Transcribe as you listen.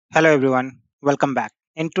Hello everyone, welcome back.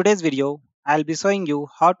 In today's video, I'll be showing you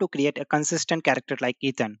how to create a consistent character like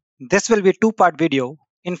Ethan. This will be two-part video.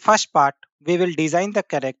 In first part, we will design the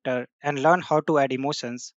character and learn how to add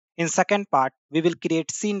emotions. In second part, we will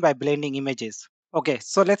create scene by blending images. Okay,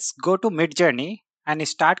 so let's go to Midjourney and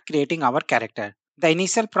start creating our character. The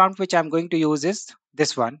initial prompt which I'm going to use is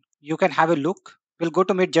this one. You can have a look. We'll go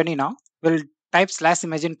to Midjourney now. We'll type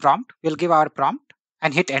 /imagine prompt. We'll give our prompt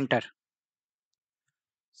and hit enter.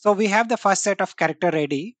 So we have the first set of character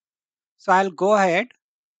ready. So I'll go ahead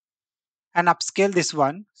and upscale this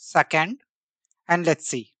one second and let's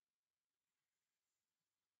see.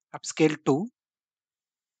 Upscale 2.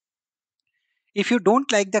 If you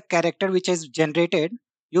don't like the character which is generated,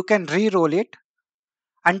 you can re-roll it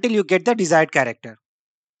until you get the desired character.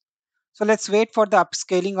 So let's wait for the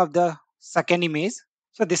upscaling of the second image.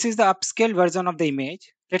 So this is the upscaled version of the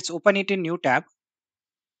image. Let's open it in new tab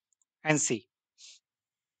and see.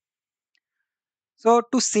 So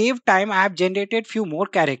to save time, I have generated few more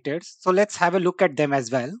characters. So let's have a look at them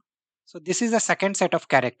as well. So this is the second set of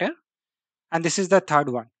character and this is the third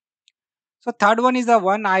one. So third one is the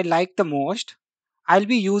one I like the most. I'll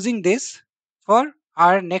be using this for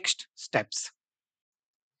our next steps.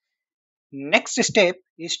 Next step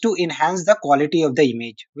is to enhance the quality of the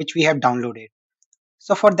image which we have downloaded.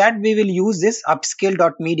 So for that we will use this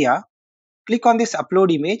upscale.media. Click on this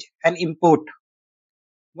upload image and import.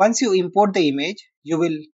 Once you import the image, you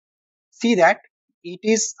will see that it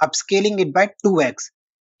is upscaling it by 2x.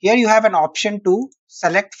 Here you have an option to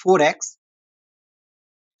select 4x.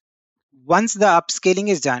 Once the upscaling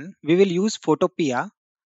is done, we will use Photopea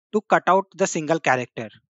to cut out the single character.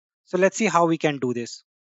 So let's see how we can do this.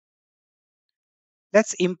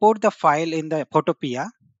 Let's import the file in the Photopea.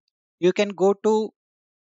 You can go to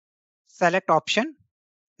select option,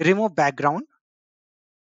 remove background,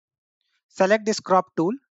 select this crop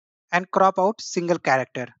tool and crop out single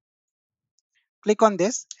character. Click on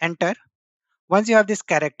this, enter. Once you have this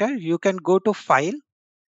character, you can go to file,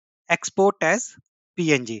 export as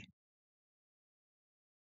PNG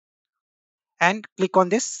and click on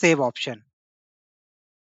this save option.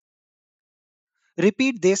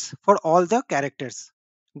 Repeat this for all the characters.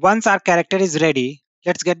 Once our character is ready,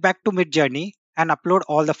 let's get back to Midjourney and upload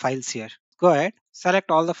all the files here. Go ahead,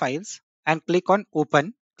 select all the files and click on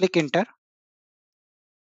open, click enter.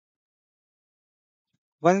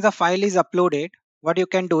 Once the file is uploaded, what you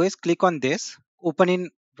can do is click on this, open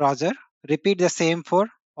in browser, repeat the same for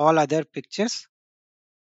all other pictures.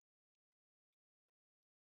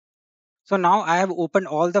 So now I have opened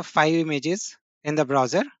all the 5 images in the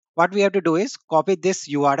browser. What we have to do is copy this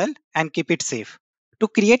URL and keep it safe. To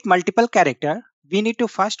create multiple character, we need to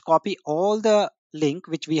first copy all the link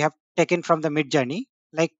which we have taken from the Midjourney,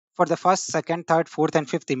 like for the first, second, third, fourth and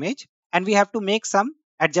fifth image, and we have to make some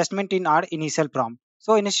adjustment in our initial prompt.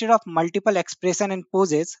 So instead of multiple expression and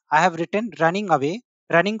poses, I have written running away,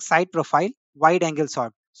 running side profile, wide angle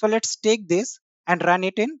shot. So let's take this and run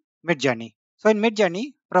it in Midjourney. So in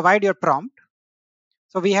Midjourney, provide your prompt.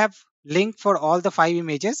 So we have link for all the 5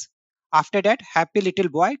 images. After that, happy little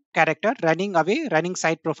boy character running away, running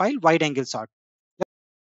side profile, wide angle shot.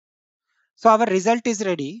 So our result is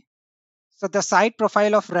ready. So the side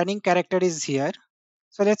profile of running character is here.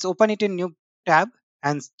 So let's open it in new tab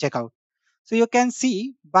and check out. So you can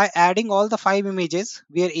see by adding all the 5 images,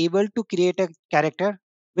 we are able to create a character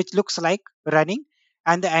which looks like running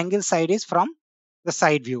and the angle side is from the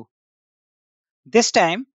side view. This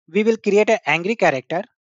time we will create an angry character.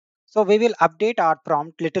 So we will update our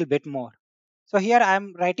prompt little bit more. So here I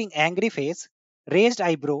am writing angry face, raised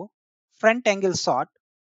eyebrow, front angle shot,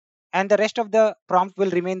 and the rest of the prompt will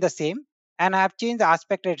remain the same. And I have changed the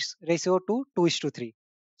aspect ratio to 2:3.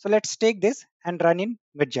 So let's take this and run in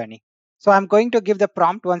Midjourney. So I'm going to give the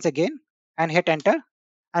prompt once again and hit enter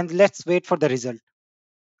and let's wait for the result.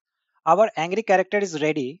 Our angry character is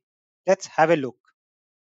ready. Let's have a look.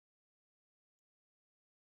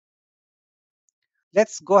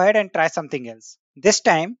 Let's go ahead and try something else. This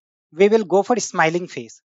time we will go for smiling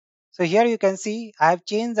face. So here you can see I have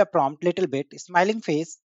changed the prompt little bit. Smiling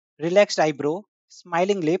face, relaxed eyebrow,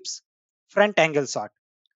 smiling lips, front angle shot.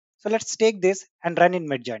 So let's take this and run in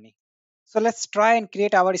Midjourney. So let's try and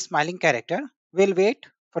create our smiling character. We'll wait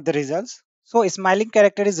for the results. So smiling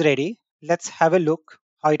character is ready. Let's have a look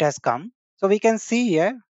how it has come. So we can see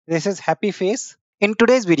here, this is happy face. In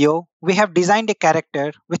today's video, we have designed a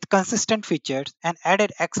character with consistent features and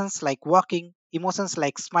added actions like walking, emotions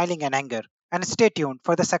like smiling and anger. And stay tuned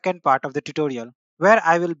for the second part of the tutorial, where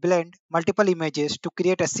I will blend multiple images to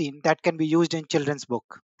create a scene that can be used in children's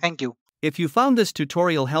book. Thank you. If you found this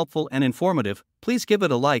tutorial helpful and informative, please give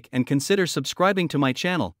it a like and consider subscribing to my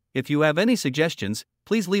channel. If you have any suggestions,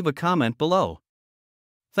 please leave a comment below.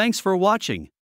 Thanks for watching.